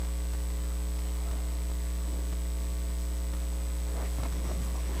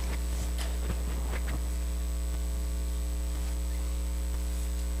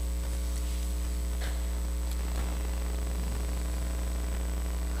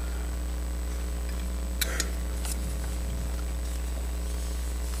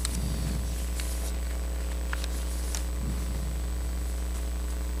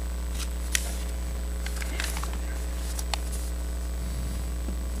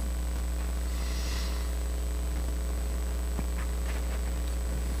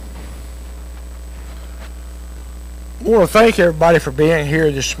I want to thank everybody for being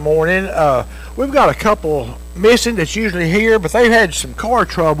here this morning. We've got a couple missing that's usually here, but they've had some car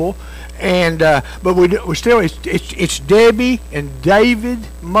trouble, and but we still it's Debbie and David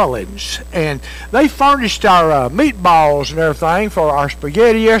Mullins, and they furnished our meatballs and everything for our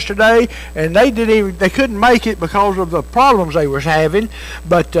spaghetti yesterday, and they couldn't make it because of the problems they was having,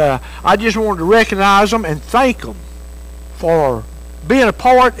 but I just wanted to recognize them and thank them for being a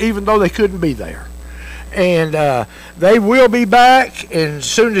part, even though they couldn't be there. And they will be back as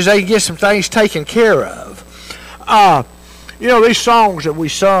soon as they get some things taken care of. These songs that we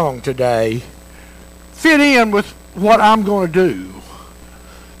sung today fit in with what I'm going to do.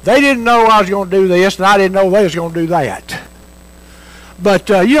 They didn't know I was going to do this, and I didn't know they was going to do that. But,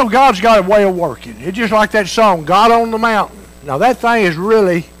 God's got a way of working. It's just like that song, God on the Mountain. Now, that thing has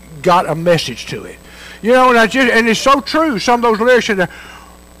really got a message to it. And it's so true. Some of those lyrics in there,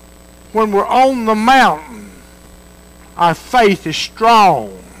 when we're on the mountain, our faith is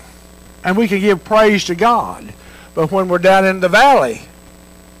strong, and we can give praise to God. But when we're down in the valley,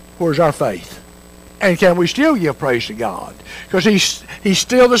 where's our faith? And can we still give praise to God? Because he's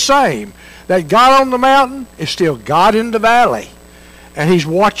still the same. That God on the mountain is still God in the valley, and he's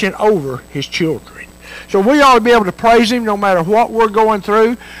watching over his children. So we ought to be able to praise him no matter what we're going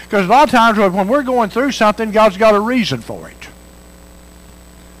through, because a lot of times when we're going through something, God's got a reason for it.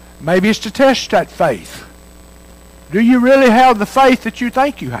 Maybe it's to test that faith. Do you really have the faith that you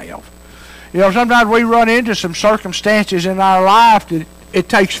think you have? Sometimes we run into some circumstances in our life that it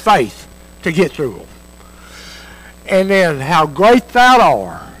takes faith to get through them. And then, how great thou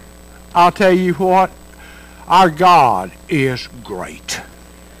art, I'll tell you what, our God is great.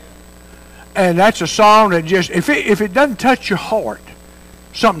 And that's a song that just, if it doesn't touch your heart,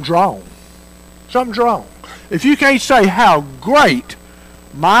 something's wrong. Something's wrong. If you can't say how great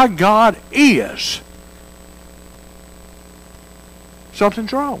my God is,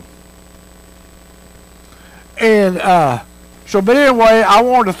 something's wrong. And but anyway, I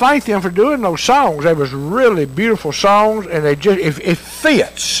wanted to thank them for doing those songs. They was really beautiful songs, and it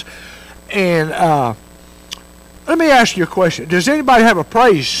fits. And let me ask you a question. Does anybody have a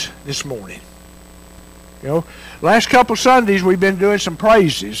praise this morning? Last couple Sundays we've been doing some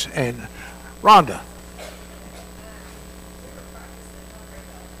praises. And Rhonda.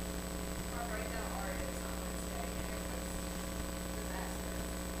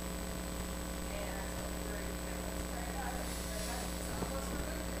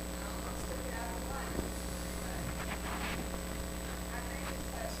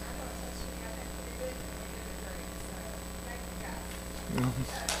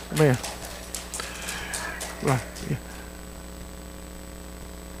 Man. Right. Yeah.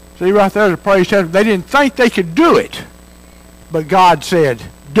 See, right there's a praise test. They didn't think they could do it, but God said,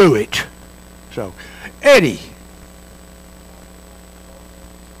 do it. So, Eddie.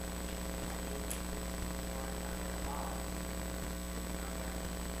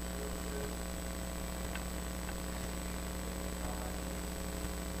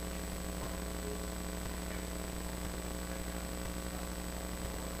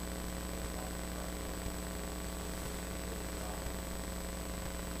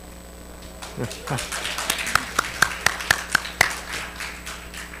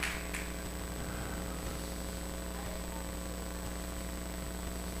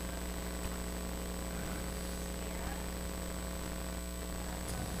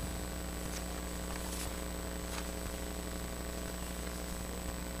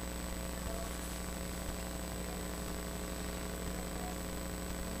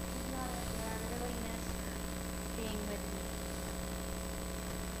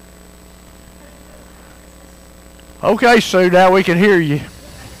 Okay, Sue, now we can hear you.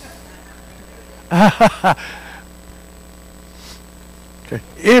 Okay.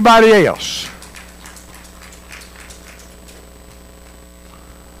 Anybody else?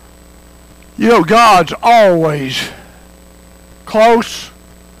 God's always close,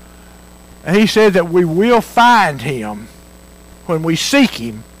 and he said that we will find him when we seek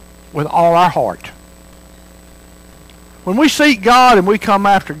him with all our heart. When we seek God and we come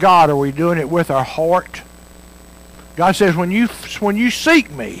after God, are we doing it with our heart? God says, when you seek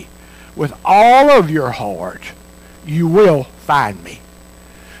me with all of your heart, you will find me.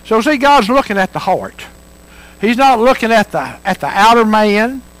 So see, God's looking at the heart. He's not looking at the outer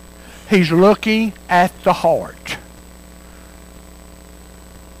man. He's looking at the heart.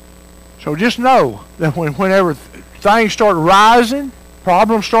 So just know that whenever things start rising,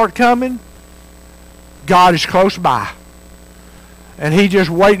 problems start coming, God is close by. And he's just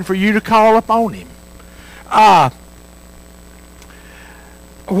waiting for you to call upon him.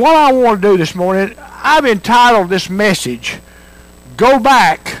 What I want to do this morning, I've entitled this message, Go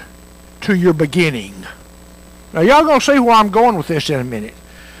Back to Your Beginning. Now, y'all going to see where I'm going with this in a minute.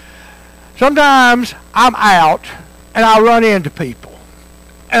 Sometimes I'm out and I run into people.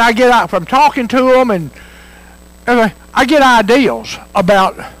 And I get out from talking to them, and I get ideas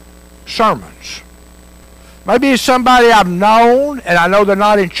about sermons. Maybe it's somebody I've known and I know they're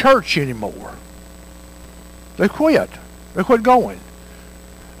not in church anymore. They quit. They quit going.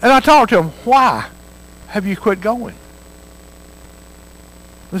 And I talk to them, why have you quit going?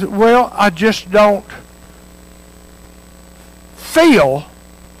 I said, well, I just don't feel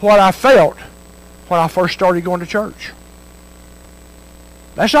what I felt when I first started going to church.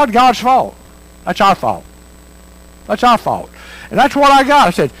 That's not God's fault. That's our fault. That's our fault. And that's what I got.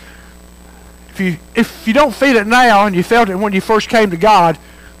 I said, if you don't feel it now and you felt it when you first came to God,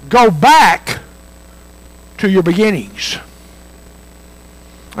 go back to your beginnings.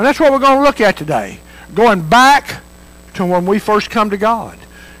 And that's what we're going to look at today. Going back to when we first come to God.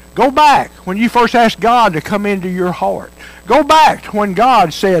 Go back when you first asked God to come into your heart. Go back to when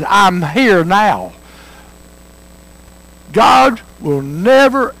God said, I'm here now. God will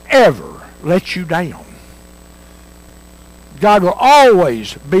never, ever let you down. God will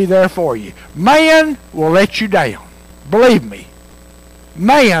always be there for you. Man will let you down. Believe me.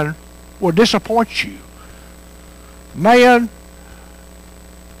 Man will disappoint you. Man,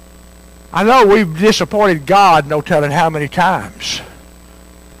 I know we've disappointed God no telling how many times.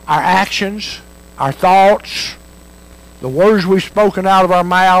 Our actions, our thoughts, the words we've spoken out of our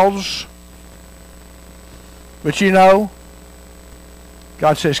mouths. But you know,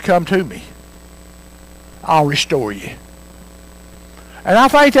 God says, come to me. I'll restore you. And I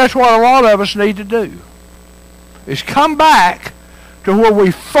think that's what a lot of us need to do, is come back to where we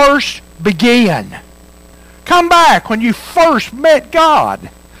first began. Come back when you first met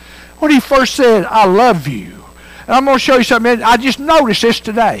God. When he first said, I love you. And I'm going to show you something. I just noticed this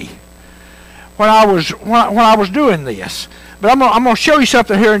today when I was doing this. But I'm going to show you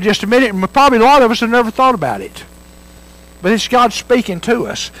something here in just a minute, and probably a lot of us have never thought about it. But it's God speaking to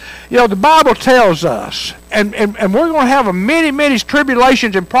us. You know, the Bible tells us, and we're going to have many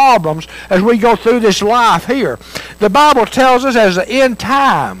tribulations and problems as we go through this life here. The Bible tells us as the end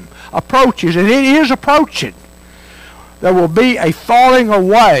time approaches, and it is approaching, there will be a falling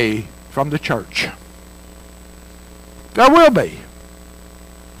away from the church. There will be.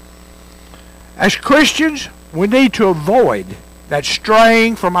 As Christians, we need to avoid that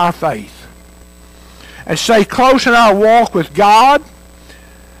straying from our faith and stay close in our walk with God.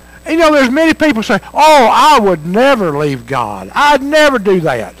 And, you know, there's many people say, oh, I would never leave God. I'd never do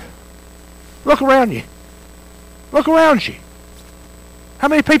that. Look around you. Look around you. How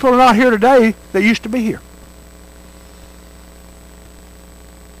many people are not here today that used to be here?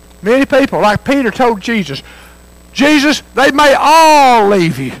 Many people, like Peter told Jesus, Jesus, they may all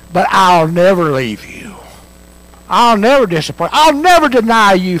leave you, but I'll never leave you. I'll never disappoint. I'll never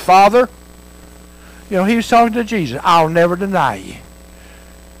deny you, Father. You know, he was talking to Jesus. I'll never deny you.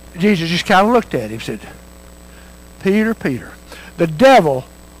 Jesus just kind of looked at him and said, Peter, Peter, the devil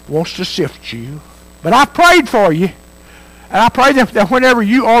wants to sift you, but I prayed for you, and I pray that whenever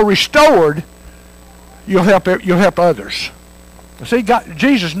you are restored, you'll help others. See,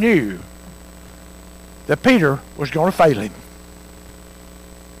 Jesus knew that Peter was going to fail him.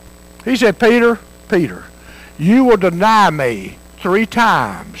 He said, Peter, Peter, you will deny me 3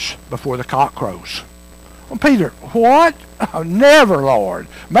 times before the cock crows. Well, Peter, what? Oh, never, Lord.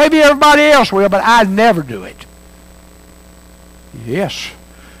 Maybe everybody else will, but I'd never do it. Yes.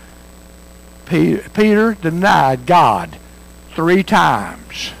 Peter denied God 3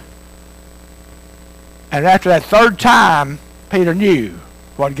 times. And after that 3rd time, Peter knew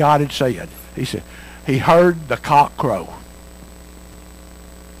what God had said. He said, he heard the cock crow.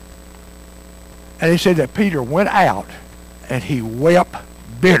 And he said that Peter went out and he wept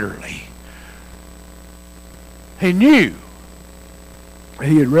bitterly. He knew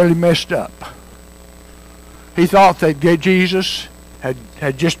he had really messed up. He thought that Jesus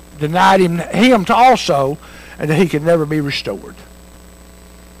had just denied him also, and that he could never be restored.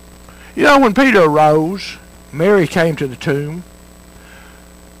 You know, when Peter arose, Mary came to the tomb,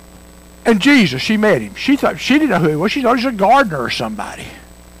 and Jesus, she met him. She didn't know who he was. She thought he was a gardener or somebody.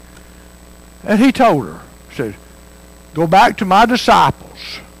 And he told her, said, go back to my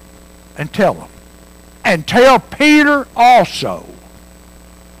disciples and tell them. And tell Peter also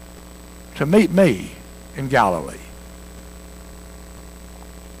to meet me in Galilee.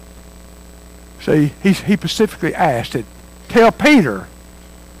 See, he specifically asked that, tell Peter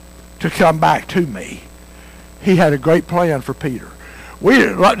to come back to me. He had a great plan for Peter.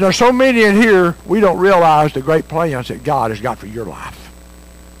 There's so many in here, we don't realize the great plans that God has got for your life.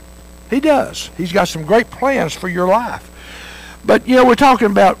 He does. He's got some great plans for your life. But, we're talking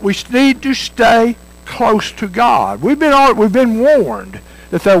about we need to stay close to God. We've been warned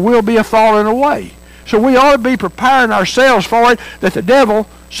that there will be a falling away. So we ought to be preparing ourselves for it, that the devil,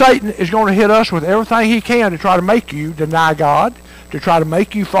 Satan, is going to hit us with everything he can to try to make you deny God, to try to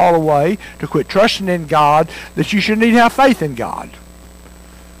make you fall away, to quit trusting in God, that you should need to have faith in God.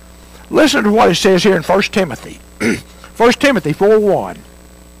 Listen to what it says here in 1 Timothy. 1 Timothy 4:1.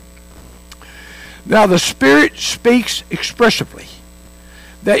 Now the Spirit speaks expressively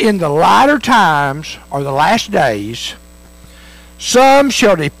that in the latter times, or the last days, some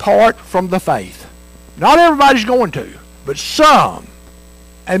shall depart from the faith. Not everybody's going to, but some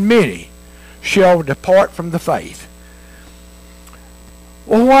and many shall depart from the faith.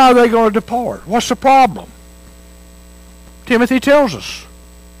 Well, why are they going to depart? What's the problem? Timothy tells us.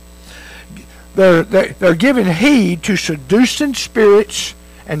 They're giving heed to seducing spirits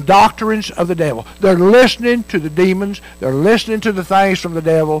and doctrines of the devil. They're listening to the demons. They're listening to the things from the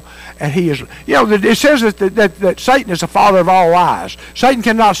devil. And he is, it says that Satan is the father of all lies. Satan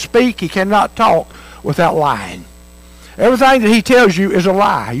cannot speak. He cannot talk without lying. Everything that he tells you is a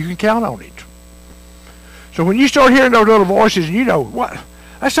lie. You can count on it. So when you start hearing those little voices, and what?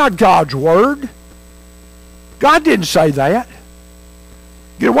 That's not God's word. God didn't say that.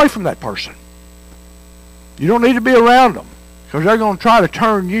 Get away from that person. You don't need to be around them, because they're going to try to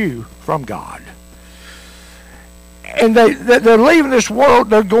turn you from God. And they're leaving this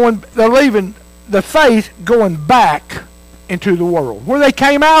world. They're leaving the faith, going back into the world where they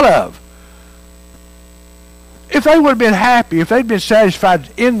came out of. If they would have been happy, if they'd been satisfied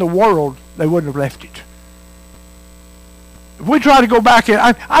in the world, they wouldn't have left it. If we try to go back in,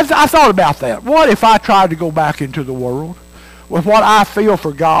 I thought about that. What if I tried to go back into the world with what I feel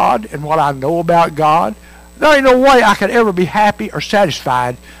for God and what I know about God? There ain't no way I could ever be happy or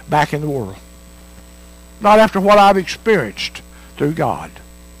satisfied back in the world. Not after what I've experienced through God.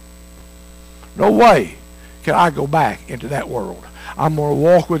 No way can I go back into that world. I'm going to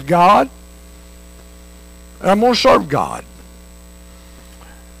walk with God, and I'm going to serve God.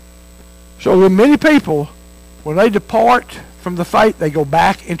 So the many people, when they depart from the faith, they go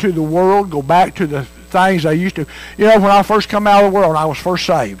back into the world, go back to the things they used to. When I first come out of the world, when I was first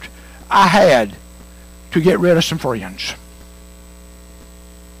saved, I had to get rid of some friends.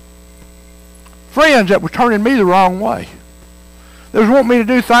 Friends that were turning me the wrong way. They was wanting me to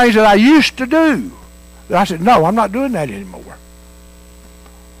do things that I used to do. That I said, no, I'm not doing that anymore.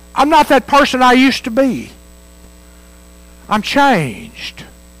 I'm not that person I used to be. I'm changed.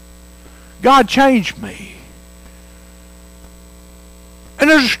 God changed me. And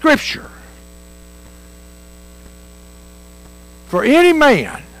there's a scripture. For any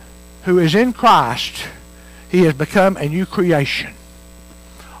man who is in Christ, he has become a new creation.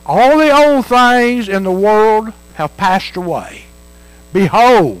 All the old things in the world have passed away.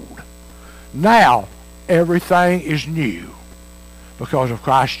 Behold, now everything is new because of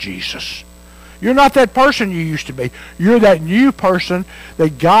Christ Jesus. You're not that person you used to be. You're that new person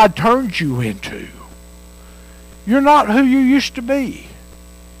that God turned you into. You're not who you used to be.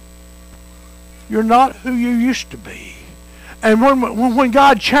 You're not who you used to be. And when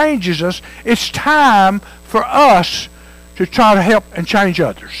God changes us, it's time for us to try to help and change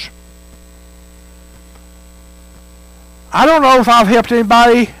others. I don't know if I've helped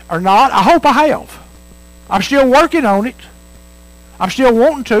anybody or not. I hope I have. I'm still working on it. I'm still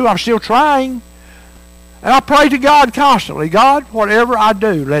wanting to. I'm still trying. And I pray to God constantly, God, whatever I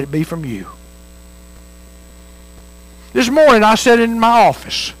do, let it be from you. This morning I sat in my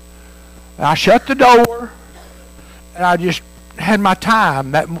office. And I shut the door. And I just had my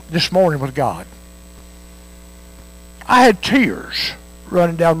time this morning with God. I had tears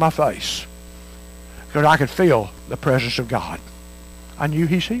running down my face because I could feel the presence of God. I knew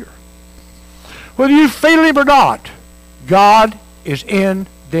He's here. Whether you feel Him or not, God is in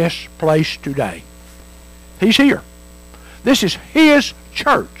this place today. He's here. This is His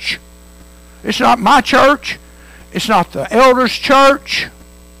church. It's not my church. It's not the elders' church.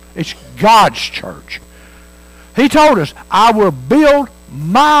 It's God's church. He told us, I will build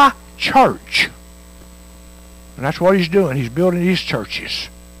my church. And that's what He's doing. He's building His churches.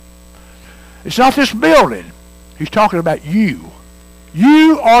 It's not this building. He's talking about you.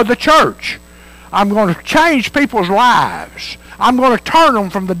 You are the church. I'm going to change people's lives. I'm going to turn them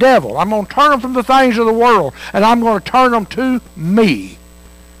from the devil. I'm going to turn them from the things of the world. And I'm going to turn them to me.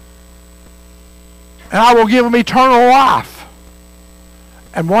 And I will give them eternal life.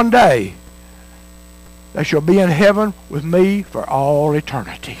 And one day, they shall be in heaven with me for all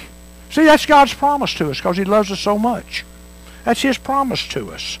eternity. See, that's God's promise to us because He loves us so much. That's His promise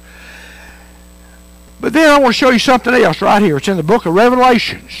to us. But then I want to show you something else right here. It's in the book of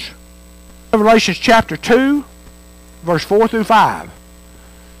Revelations. Revelations chapter 2, verse 4 through 5.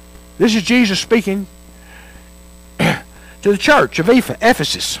 This is Jesus speaking to the church of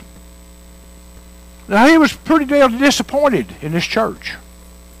Ephesus. Now, he was pretty disappointed in this church.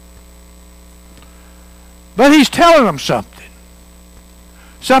 But he's telling them something.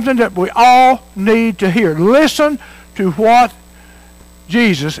 Something that we all need to hear. Listen to what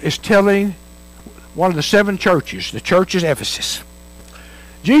Jesus is telling one of the 7 churches, the church of Ephesus.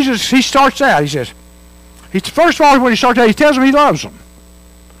 Jesus, he starts out, he says, first of all, when he starts out, he tells them he loves them.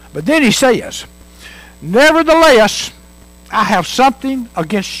 But then he says, nevertheless, I have something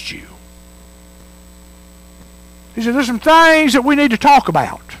against you. He said, there's some things that we need to talk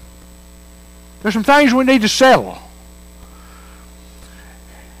about. There's some things we need to settle.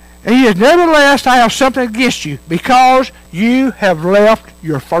 And he says, nevertheless, I have something against you because you have left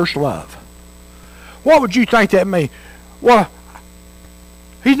your first love. What would you think that means? Well,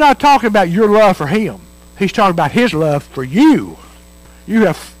 he's not talking about your love for him. He's talking about his love for you. You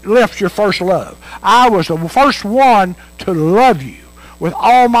have left your first love. I was the first one to love you with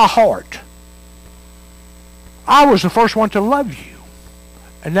all my heart. I was the first one to love you.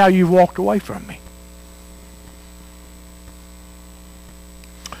 And now you've walked away from me.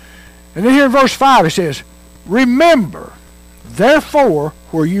 And then here in verse 5 it says, remember, therefore,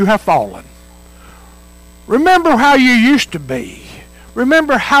 where you have fallen. Remember how you used to be.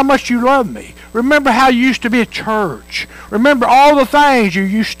 Remember how much you love me. Remember how you used to be at church. Remember all the things you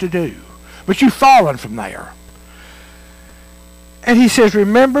used to do. But you've fallen from there. And he says,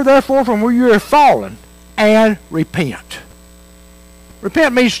 remember therefore from where you have fallen and repent.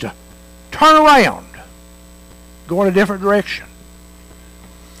 Repent means to turn around. Go in a different direction.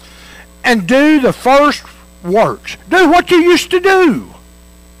 And do the first works. Do what you used to do.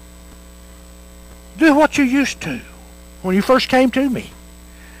 Do what you used to when you first came to me.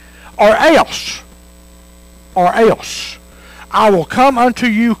 Or else, I will come unto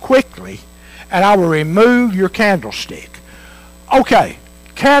you quickly, and I will remove your candlestick. Okay,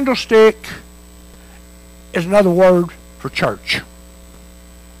 candlestick is another word for church.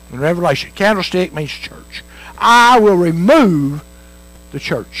 In Revelation, candlestick means church. I will remove the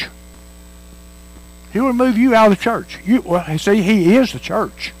church. He will remove you out of the church. See, he is the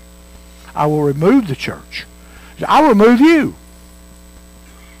church. I will remove the church. I will remove you.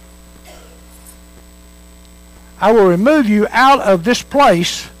 I will remove you out of this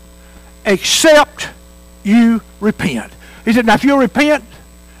place except you repent. He said, now if you'll repent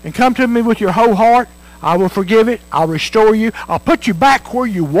and come to me with your whole heart, I will forgive it. I'll restore you. I'll put you back where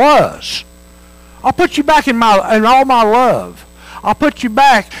you was. I'll put you back in all my love. I'll put you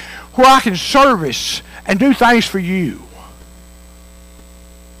back where I can service and do things for you.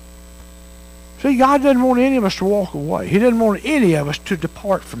 See, God doesn't want any of us to walk away. He doesn't want any of us to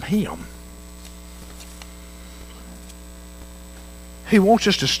depart from Him. He wants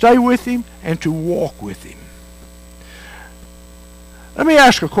us to stay with Him and to walk with Him. Let me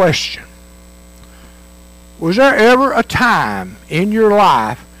ask a question. Was there ever a time in your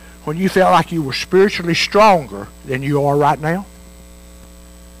life when you felt like you were spiritually stronger than you are right now?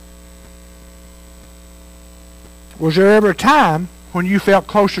 Was there ever a time when you felt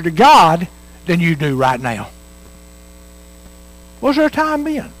closer to God than you do right now? Was there a time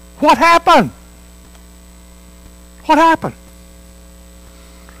then? What happened? What happened?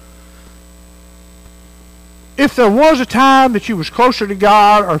 If there was a time that you was closer to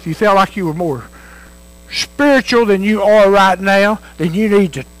God, or if you felt like you were more spiritual than you are right now, then you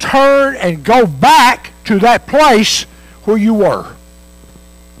need to turn and go back to that place where you were.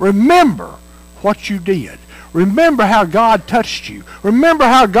 Remember what you did. Remember how God touched you. Remember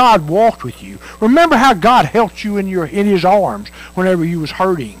how God walked with you. Remember how God held you in His arms whenever you was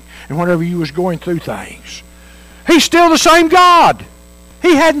hurting and whenever you was going through things. He's still the same God.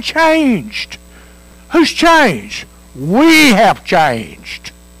 He hadn't changed. Who's changed? We have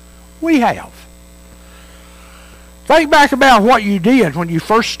changed. We have. Think back about what you did when you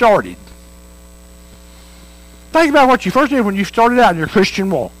first started. Think about what you first did when you started out in your Christian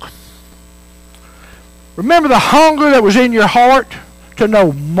walk. Remember the hunger that was in your heart to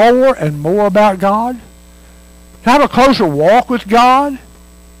know more and more about God? To have a closer walk with God?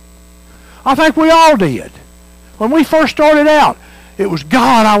 I think we all did. When we first started out, it was,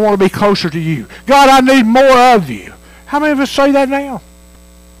 God, I want to be closer to you. God, I need more of you. How many of us say that now?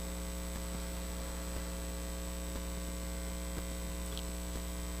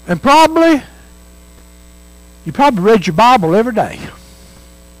 And probably You probably read your Bible every day.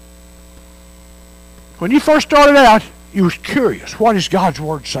 When you first started out, you was curious. What is God's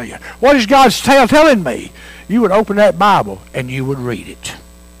Word saying? What is God's telling me? You would open that Bible and you would read it.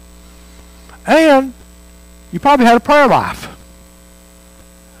 And you probably had a prayer life.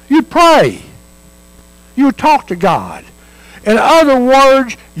 You'd pray. You would talk to God. In other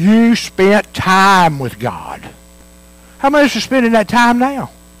words, you spent time with God. How many of us are spending that time now?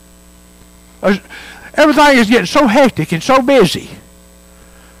 Everything is getting so hectic and so busy.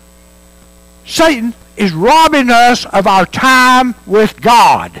 Satan is robbing us of our time with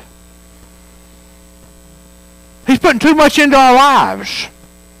God. He's putting too much into our lives.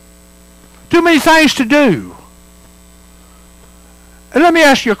 Too many things to do. And let me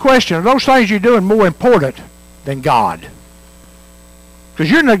ask you a question. Are those things you're doing more important than God? Because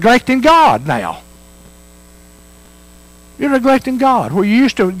you're neglecting God now. You're neglecting God. Where you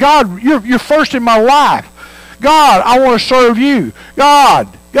used to, God, you're first in my life. God, I want to serve you. God,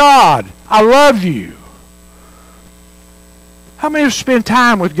 I love you. How many of us spend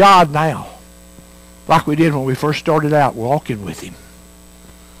time with God now? Like we did when we first started out walking with Him.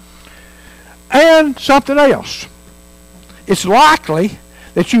 And something else. It's likely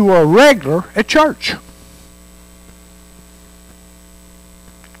that you were a regular at church.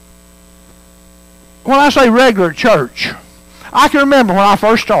 When I say regular at church, I can remember when I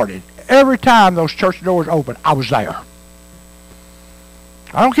first started, every time those church doors opened, I was there.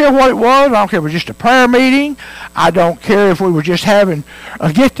 I don't care what it was. I don't care if it was just a prayer meeting. I don't care if we were just having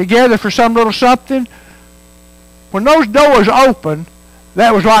a get-together for some little something. When those doors opened,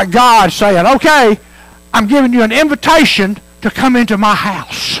 that was like God saying, okay, I'm giving you an invitation to come into my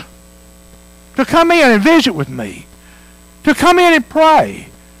house. To come in and visit with me. To come in and pray.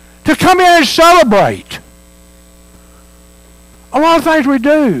 To come in and celebrate. A lot of things we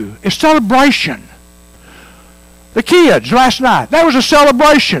do is celebration. The kids last night, that was a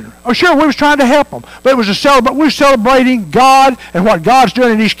celebration. Oh, sure, we was trying to help them, but it was a celebration. We were celebrating God and what God's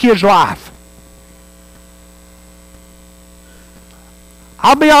doing in these kids' life.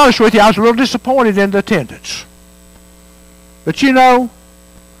 I'll be honest with you, I was a little disappointed in the attendance. But you know,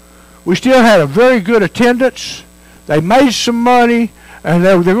 we still had a very good attendance. They made some money, and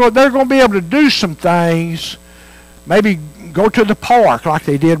they're going to be able to do some things. Maybe go to the park like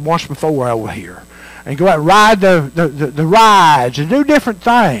they did once before over here. And go out and ride the rides and do different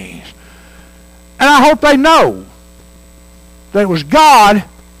things. And I hope they know that it was God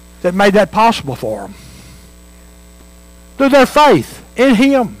that made that possible for them. Through their faith in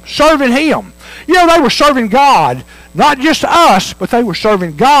Him, serving Him. You know, they were serving God, not just us, but they were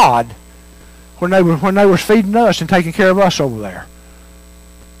serving God when they were feeding us and taking care of us over there.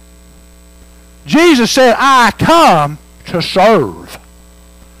 Jesus said, I come to serve.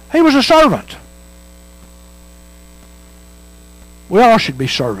 He was a servant. We all should be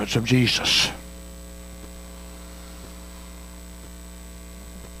servants of Jesus.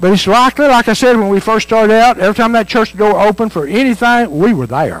 But it's likely, like I said, when we first started out, every time that church door opened for anything, we were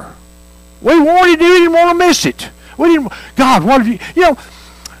there. We wanted it. We didn't want to miss it. We didn't. God, what have you? You know,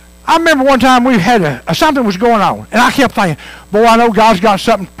 I remember one time we had something was going on, and I kept thinking, boy, I know God's got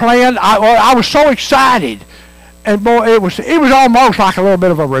something planned. I was so excited, and boy, it was almost like a little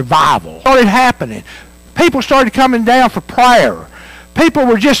bit of a revival. It started happening. People started coming down for prayer. People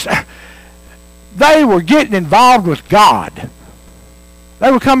were they were getting involved with God. They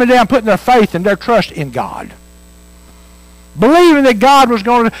were coming down, putting their faith and their trust in God. Believing that God was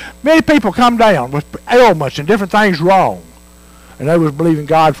going to... Many people come down with ailments and different things wrong. And they was believing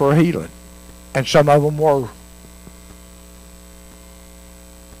God for a healing. And some of them were.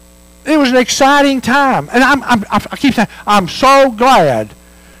 It was an exciting time. And I keep saying, I'm so glad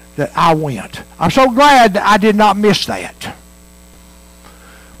that I went. I'm so glad that I did not miss that.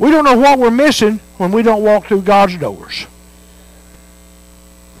 We don't know what we're missing when we don't walk through God's doors.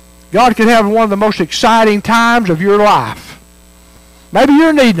 God can have one of the most exciting times of your life. Maybe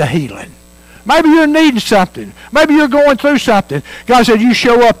you're needing a healing. Maybe you're needing something. Maybe you're going through something. God said, you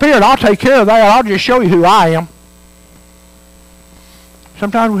show up here and I'll take care of that. I'll just show you who I am.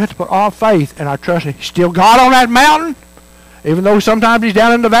 Sometimes we have to put our faith and our trust in. He's still God on that mountain, even though sometimes He's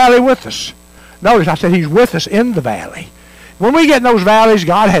down in the valley with us. Notice I said He's with us in the valley. When we get in those valleys,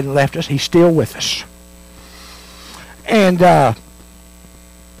 God hadn't left us. He's still with us. And,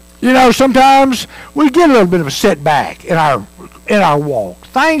 you know, sometimes we get a little bit of a setback in our walk.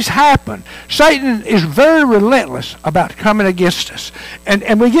 Things happen. Satan is very relentless about coming against us. And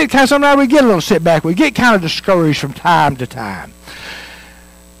sometimes we get a little setback. We get kind of discouraged from time to time.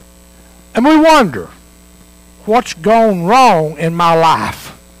 And we wonder, what's gone wrong in my life?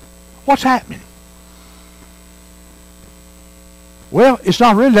 What's happening? Well, it's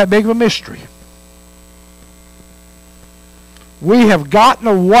not really that big of a mystery. We have gotten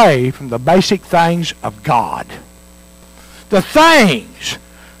away from the basic things of God. The things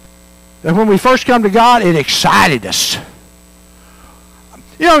that when we first come to God, it excited us.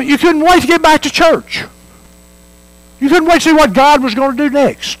 You know, you couldn't wait to get back to church. You couldn't wait to see what God was going to do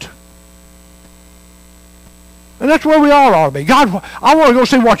next. And that's where we all ought to be. God, I want to go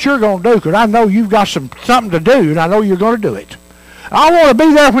see what you're going to do because I know you've got something to do and I know you're going to do it. I want to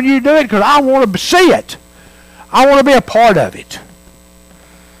be there when you do it because I want to see it. I want to be a part of it.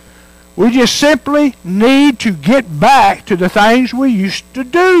 We just simply need to get back to the things we used to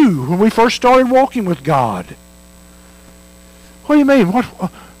do when we first started walking with God. What do you mean?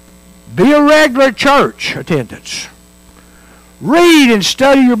 Be a regular church attendance. Read and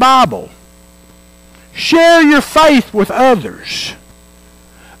study your Bible. Share your faith with others.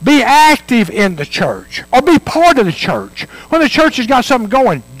 Be active in the church or be part of the church. When the church has got something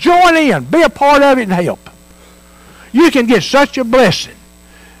going, join in. Be a part of it and help. You can get such a blessing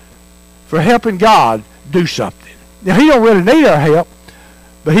for helping God do something. Now, he don't really need our help,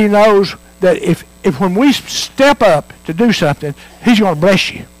 but he knows that if when we step up to do something, he's going to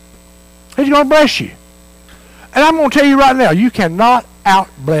bless you. He's going to bless you. And I'm going to tell you right now, you cannot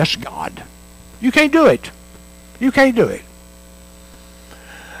out-bless God. You can't do it. You can't do it.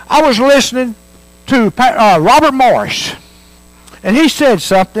 I was listening to Robert Morris, and he said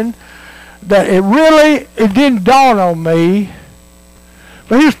something that it didn't dawn on me,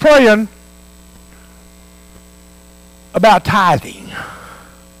 but he was praying about tithing.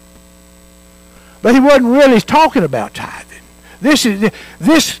 But he wasn't really talking about tithing.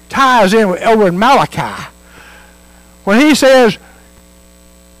 This ties in over in Malachi when he says,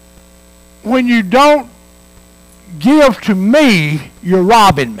 when you don't give to me, you're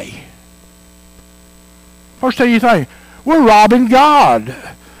robbing me. First thing you think, we're robbing God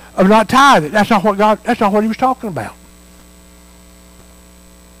of not tithing. That's not what he was talking about.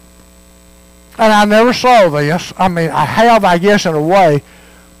 And I never saw this. I mean, I have, I guess, in a way.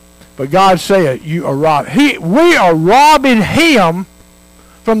 But God said, you are robbing. We are robbing him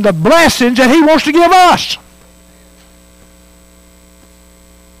from the blessings that he wants to give us.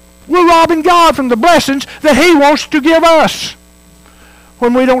 We're robbing God from the blessings that he wants to give us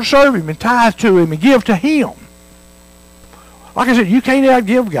when we don't serve him and tithe to him and give to him. Like I said, you can't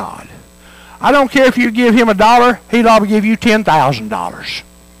outgive God. I don't care if you give him $1, he'll probably give you $10,000.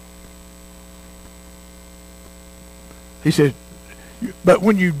 He said, but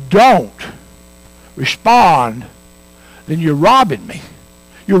when you don't respond, then you're robbing me.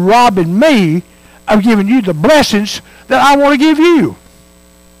 You're robbing me of giving you the blessings that I want to give you.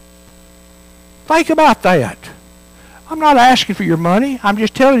 Think about that. I'm not asking for your money. I'm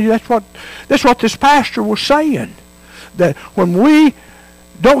just telling you that's what this pastor was saying. That when we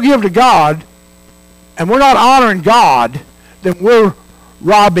don't give to God and we're not honoring God, then we're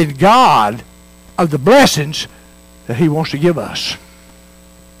robbing God of the blessings that he wants to give us.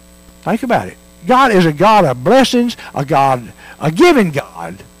 Think about it. God is a God of blessings, a giving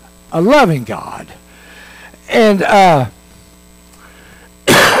God, a loving God. And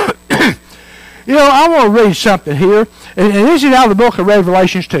you know, I want to read something here, and this is out of the book of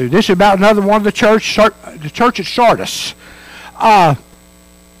Revelations too. This is about another one of the church at Sardis.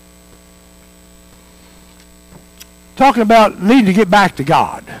 Talking about needing to get back to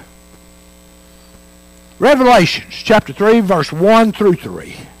God. Revelations chapter 3, verse 1 through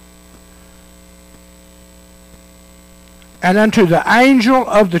 3. And unto the angel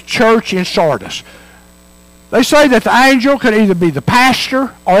of the church in Sardis. They say that the angel could either be the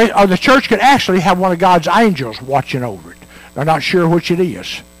pastor or the church could actually have one of God's angels watching over it. They're not sure which it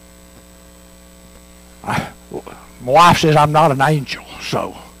is. My wife says I'm not an angel,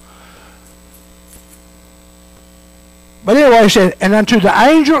 so. But anyway, he said, and unto the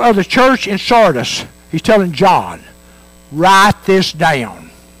angel of the church in Sardis, he's telling John, write this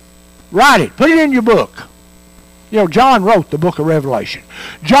down. Write it. Put it in your book. You know, John wrote the book of Revelation.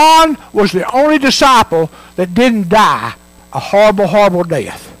 John was the only disciple that didn't die a horrible, horrible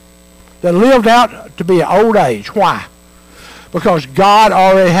death. That lived out to be an old age. Why? Because God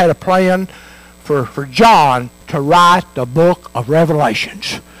already had a plan for John to write the book of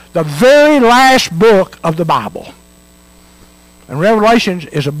Revelations. The very last book of the Bible. And Revelations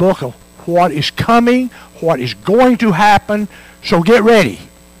is a book of what is coming, what is going to happen, so get ready.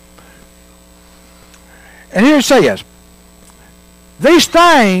 And here it says, these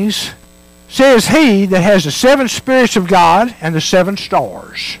things says he that has the 7 spirits of God and the 7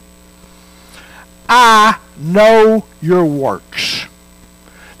 stars. I know your works,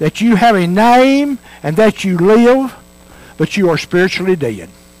 that you have a name and that you live, but you are spiritually dead.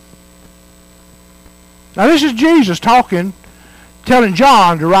 Now this is Jesus talking, telling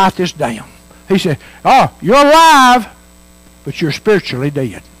John to write this down. He said, oh, you're alive, but you're spiritually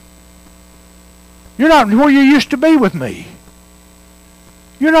dead. You're not where you used to be with me.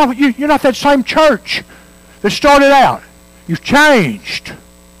 You're not that same church that started out. You've changed.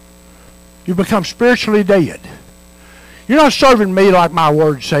 You've become spiritually dead. You're not serving me like my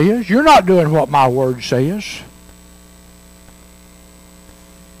word says. You're not doing what my word says.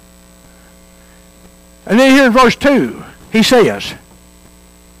 And then here in verse 2, he says,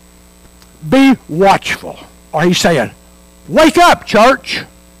 be watchful. Or he's saying, wake up, church.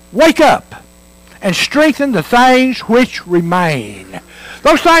 Wake up and strengthen the things which remain.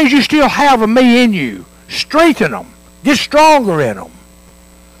 Those things you still have of me in you, strengthen them. Get stronger in them.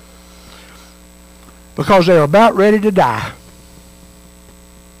 Because they're about ready to die.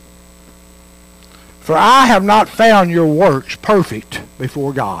 For I have not found your works perfect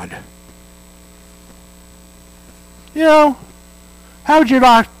before God. You know, how would you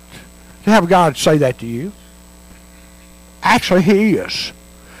like to have God say that to you? Actually, he is.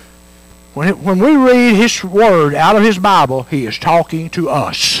 When we read his word out of his Bible, he is talking to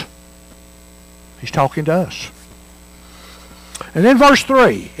us. He's talking to us. And then verse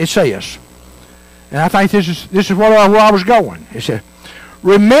 3, it says, and I think this is where I was going. It said,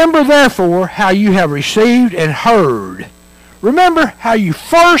 remember therefore how you have received and heard. Remember how you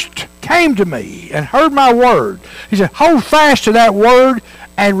first came to me and heard my word. He said, hold fast to that word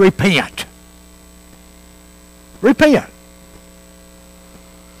and repent. Repent.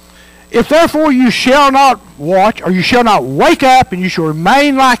 If therefore you shall not watch, or you shall not wake up, and you shall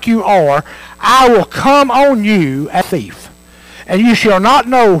remain like you are, I will come on you as a thief, and you shall not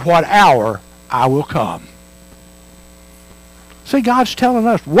know what hour I will come. See, God's telling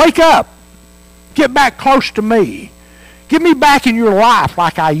us, wake up. Get back close to me. Get me back in your life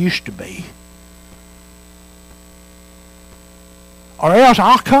like I used to be. Or else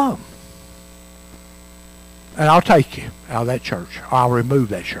I'll come. And I'll take you out of that church. Or I'll remove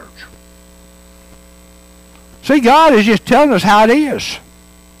that church. See, God is just telling us how it is.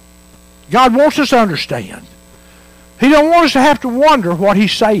 God wants us to understand. He don't want us to have to wonder what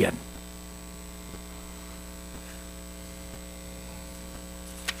he's saying.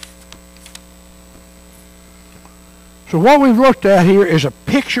 So what we've looked at here is a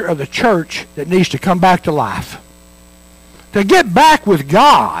picture of the church that needs to come back to life. To get back with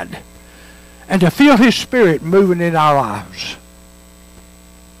God and to feel his Spirit moving in our lives.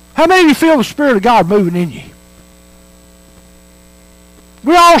 How many of you feel the Spirit of God moving in you?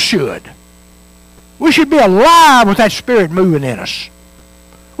 We all should. We should be alive with that Spirit moving in us.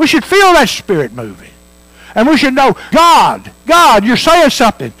 We should feel that Spirit moving. And we should know, God, you're saying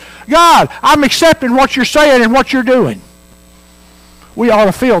something. God, I'm accepting what you're saying and what you're doing. We ought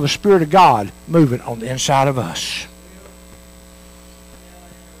to feel the Spirit of God moving on the inside of us.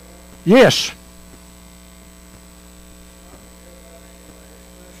 Yes.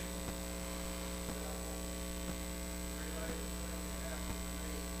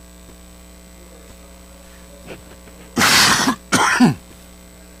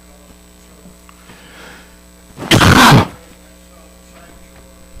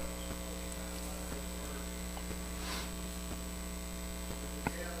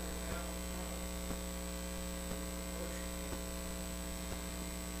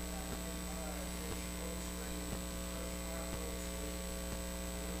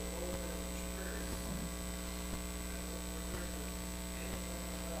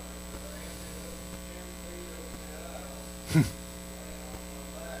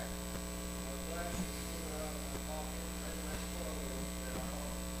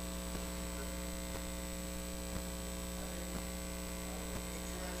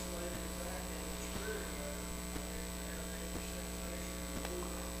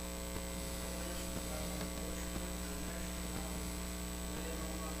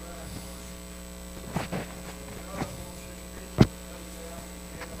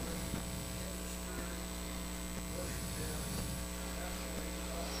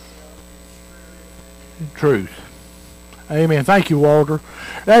 Truth. Amen. Thank you, Walter.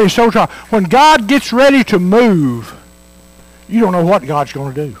 That is so true. When God gets ready to move, you don't know what God's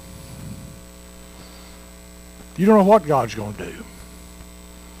going to do. You don't know what God's going to do.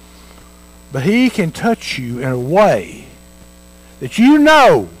 But he can touch you in a way that you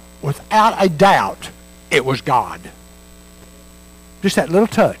know without a doubt it was God. Just that little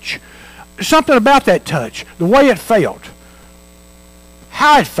touch. Something about that touch, the way it felt,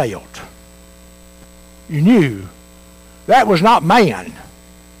 how it felt. You knew that was not man.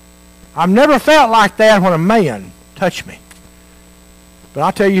 I've never felt like that when a man touched me. But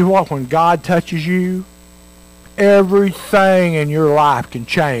I tell you what, when God touches you, everything in your life can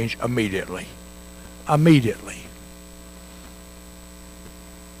change immediately. Immediately.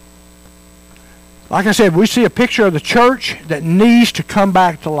 Like I said, we see a picture of the church that needs to come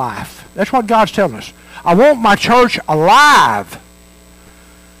back to life. That's what God's telling us. I want my church alive.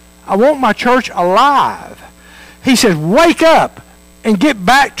 I want my church alive. He says, wake up and get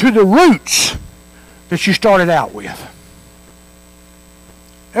back to the roots that you started out with.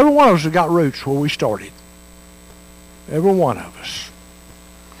 Every one of us has got roots where we started. Every one of us.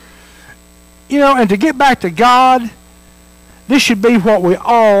 You know, and to get back to God, this should be what we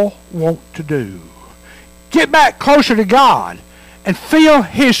all want to do. Get back closer to God and feel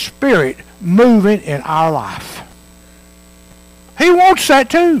His Spirit moving in our life. He wants that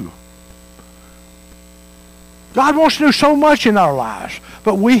too. God wants to do so much in our lives,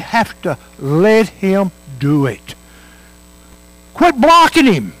 but we have to let Him do it. Quit blocking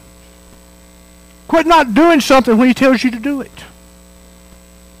Him. Quit not doing something when He tells you to do it.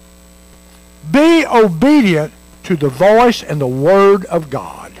 Be obedient to the voice and the Word of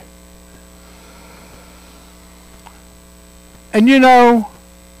God. And you know,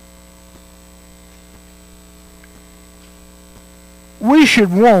 we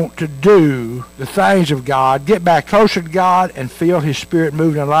should want to do the things of God, get back closer to God, and feel His Spirit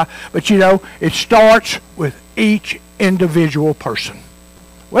moving in our life. But you know, it starts with each individual person.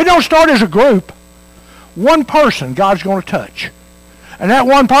 We don't start as a group. One person God's going to touch. And that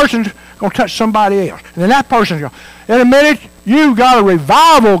one person's going to touch somebody else. And then that person's going to... In a minute, you've got a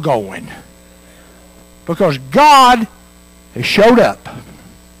revival going. Because God has showed up.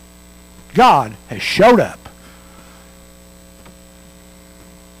 God has showed up.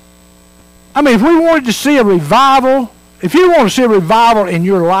 I mean, if we wanted to see a revival, if you want to see a revival in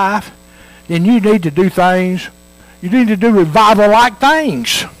your life, then you need to do things. You need to do revival-like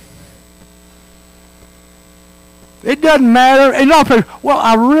things. It doesn't matter. And a lot of people, well,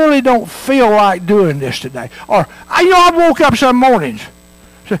 I really don't feel like doing this today. Or, I woke up some mornings.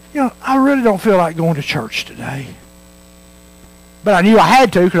 So, I really don't feel like going to church today. But I knew I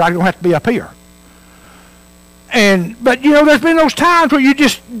had to because I don't have to be up here. But there's been those times where you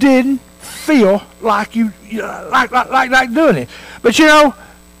just didn't feel like like doing it. But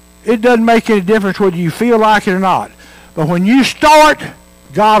it doesn't make any difference whether you feel like it or not. But when you start,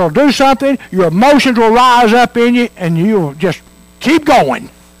 God will do something, your emotions will rise up in you, and you'll just keep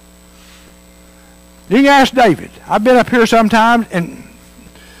going. You can ask David. I've been up here sometimes, and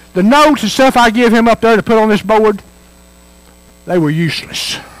the notes and stuff I give him up there to put on this board, they were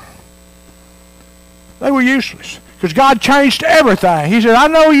useless. They were useless. Because God changed everything. He said, I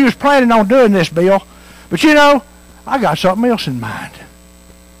know you was planning on doing this, Bill, but I got something else in mind.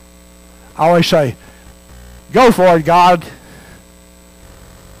 I always say, go for it, God.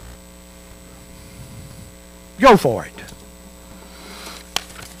 Go for it.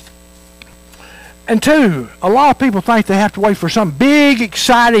 And two, a lot of people think they have to wait for some big,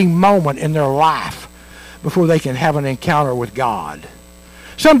 exciting moment in their life before they can have an encounter with God.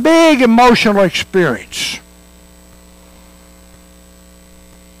 Some big emotional experience.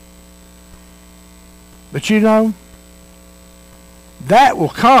 But that will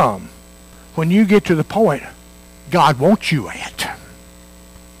come when you get to the point God wants you at.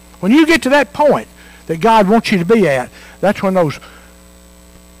 When you get to that point that God wants you to be at, that's when those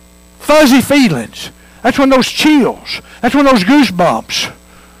fuzzy feelings, that's when those chills, that's when those goosebumps,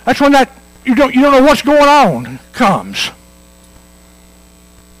 that's when that you don't know what's going on comes.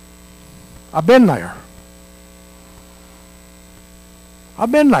 I've been there.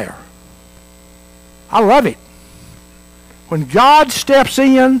 I've been there. I love it. When God steps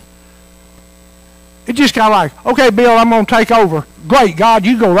in, it's just kind of like, okay, Bill, I'm going to take over. Great, God,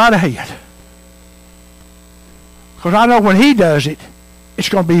 you go right ahead. Because I know when He does it, it's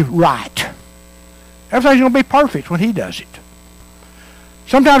going to be right. Everything's going to be perfect when He does it.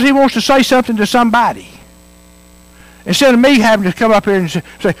 Sometimes He wants to say something to somebody. Instead of me having to come up here and say,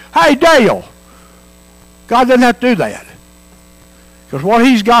 hey, Dale. God doesn't have to do that. Because what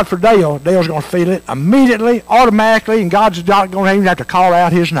He's got for Dale, Dale's going to feel it immediately, automatically, and God's not going to even have to call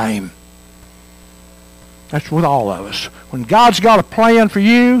out His name. That's with all of us. When God's got a plan for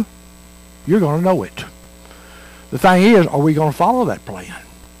you, you're going to know it. The thing is, are we going to follow that plan?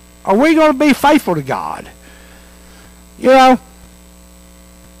 Are we going to be faithful to God?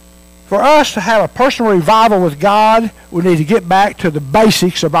 For us to have a personal revival with God, we need to get back to the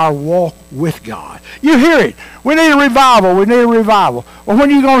basics of our walk with God. You hear it. We need a revival. We need a revival. Well, when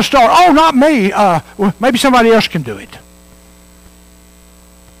are you going to start? Oh, not me. Well, maybe somebody else can do it.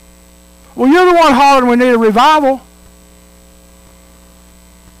 Well, you're the one hollering we need a revival.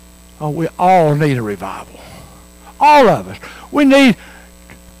 Oh, we all need a revival. All of us. We need,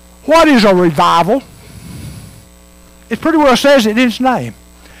 what is a revival? It pretty well says it in its name.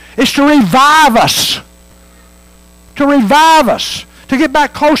 It's to revive us. To revive us. To get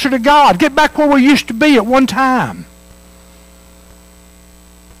back closer to God. Get back where we used to be at one time.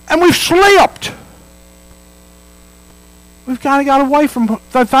 And we've slipped. We've kind of got away from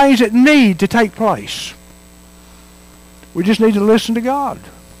the things that need to take place. We just need to listen to God.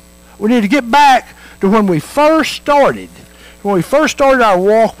 We need to get back to when we first started. When we first started our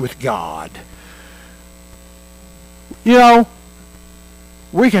walk with God. You know,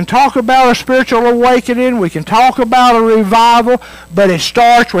 we can talk about a spiritual awakening. We can talk about a revival. But it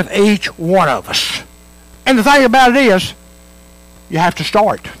starts with each one of us. And the thing about it is, you have to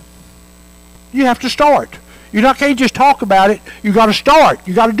start. You have to start. You can't just talk about it. You got to start.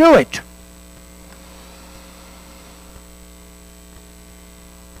 You got to do it.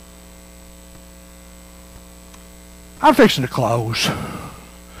 I'm fixing to close.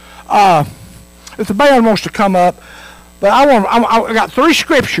 If the band wants to come up, but I got 3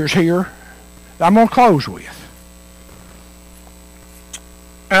 scriptures here that I'm going to close with.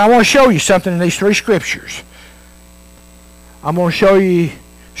 And I want to show you something in these 3 scriptures. I'm going to show you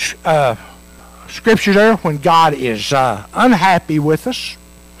scriptures there when God is unhappy with us.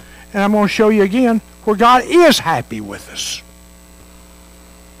 And I'm going to show you again where God is happy with us.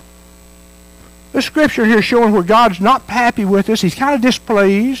 This scripture here is showing where God's not happy with us. He's kind of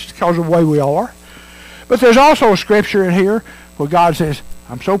displeased because of the way we are. But there's also a scripture in here where God says,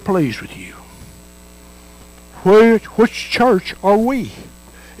 I'm so pleased with you. Which church are we?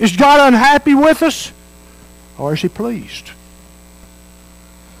 Is God unhappy with us? Or is he pleased?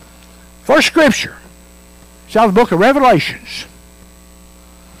 First scripture. It's out of the book of Revelations.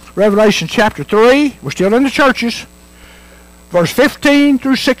 Revelation chapter 3. We're still in the churches. Verse 15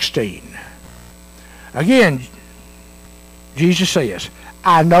 through 16. Again, Jesus says,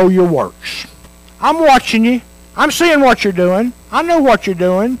 I know your works. I'm watching you. I'm seeing what you're doing. I know what you're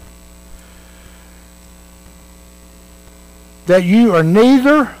doing. That you are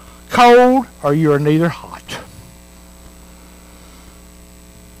neither cold or you are neither hot.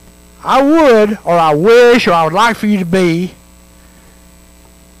 I would, or I wish, or I would like for you to be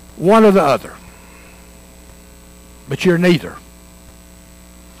one or the other. But you're neither.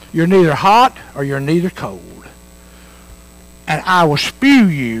 You're neither hot or you're neither cold. And I will spew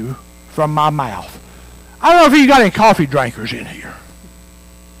you from my mouth. I don't know if you got any coffee drinkers in here.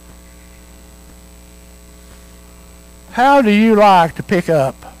 How do you like to pick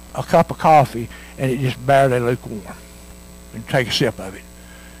up a cup of coffee and it just barely lukewarm? And take a sip of it.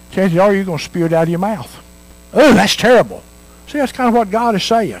 Chances are you're going to spew it out of your mouth. Oh, that's terrible. See, that's kind of what God is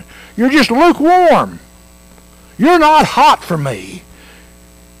saying. You're just lukewarm. You're not hot for me.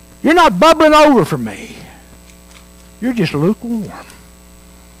 You're not bubbling over for me. You're just lukewarm.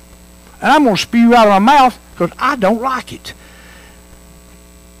 And I'm going to spew you out of my mouth because I don't like it.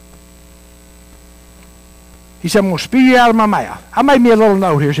 He said, I'm going to spew you out of my mouth. I made me a little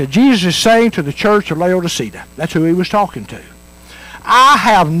note here. It said, Jesus is saying to the church of Laodicea. That's who he was talking to. I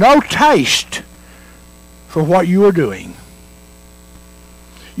have no taste for what you are doing.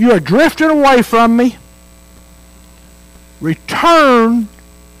 You are drifting away from me. Return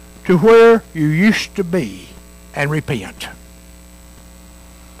to where you used to be and repent.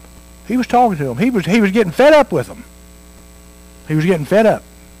 He was talking to them. He was getting fed up with them. He was getting fed up.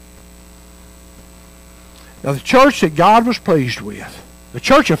 Now the church that God was pleased with, the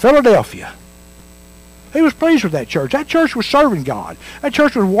church of Philadelphia, he was pleased with that church. That church was serving God. That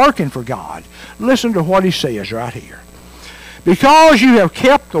church was working for God. Listen to what he says right here. Because you have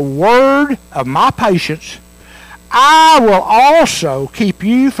kept the word of my patience, I will also keep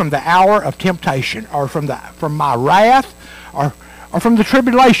you from the hour of temptation, or from my wrath, or from the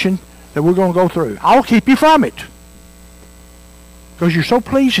tribulation that we're going to go through. I'll keep you from it. Because you're so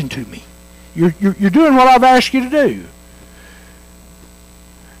pleasing to me. You're doing what I've asked you to do.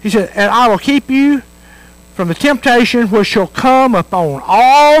 He said, and I will keep you from the temptation which shall come upon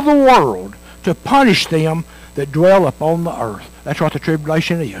all the world to punish them that dwell upon the earth. That's what the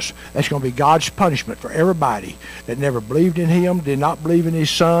tribulation is. That's going to be God's punishment for everybody that never believed in him, did not believe in his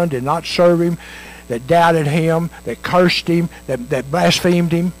son, did not serve him, that doubted him, that cursed him, that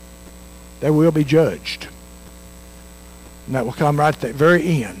blasphemed him. They will be judged. And that will come right at the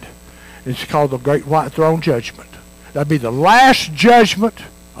very end. It's called the Great White Throne Judgment. That'll be the last judgment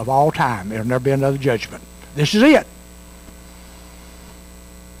of all time. There'll never be another judgment. This is it.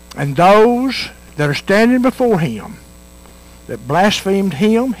 And those that are standing before him, that blasphemed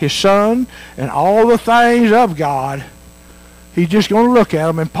him, his son, and all the things of God, He's just going to look at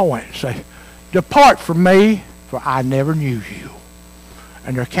them and point and say, "Depart from me, for I never knew you."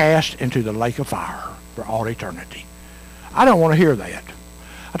 And they're cast into the lake of fire for all eternity. I don't want to hear that.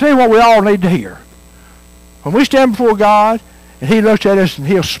 I'll tell you what we all need to hear. When we stand before God, and he looks at us and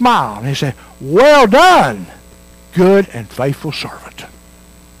he'll smile and he'll say, "Well done, good and faithful servant."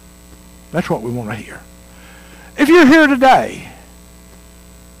 That's what we want to hear. If you're here today,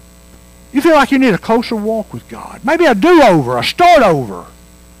 you feel like you need a closer walk with God, maybe a do-over, a start over,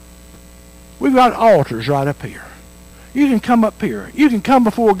 we've got altars right up here. You can come up here. You can come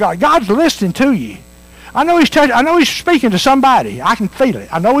before God. God's listening to you. I know he's speaking to somebody. I can feel it.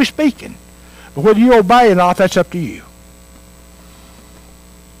 I know he's speaking. But whether you obey or not, that's up to you.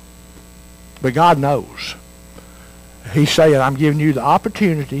 But God knows. He's saying, I'm giving you the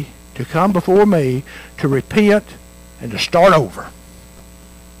opportunity to come before me, to repent, and to start over.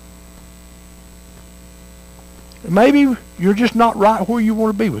 Maybe you're just not right where you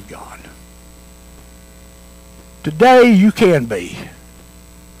want to be with God. Today you can be.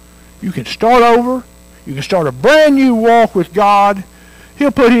 You can start over. You can start a brand new walk with God.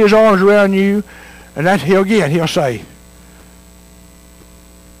 He'll put his arms around you, and he'll say,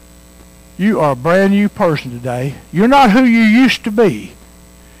 you are a brand new person today. You're not who you used to be.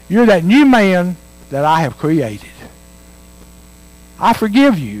 You're that new man that I have created. I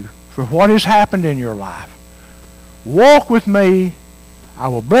forgive you for what has happened in your life. Walk with me. I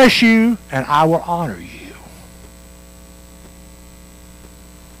will bless you, and I will honor you.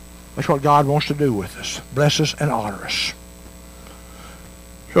 That's what God wants to do with us. Bless us and honor us.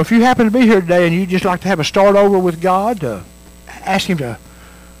 So if you happen to be here today and you'd just like to have a start over with God, to ask him to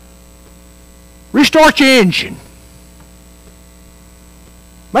restart your engine.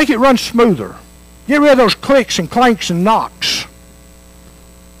 Make it run smoother. Get rid of those clicks and clanks and knocks.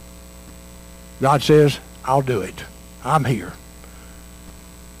 God says, I'll do it. I'm here.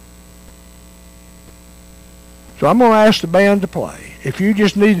 So I'm going to ask the band to play. If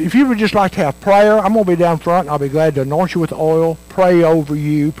you would just like to have prayer, I'm going to be down front, and I'll be glad to anoint you with oil, pray over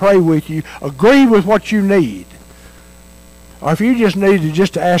you, pray with you, agree with what you need. Or if you just need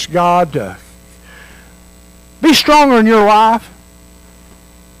to ask God to be stronger in your life,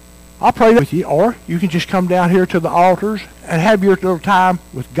 I'll pray with you. Or you can just come down here to the altars and have your little time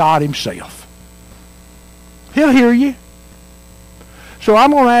with God himself. He'll hear you. So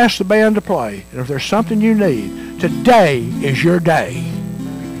I'm going to ask the band to play. And if there's something you need, today is your day.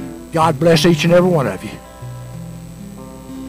 God bless each and every one of you.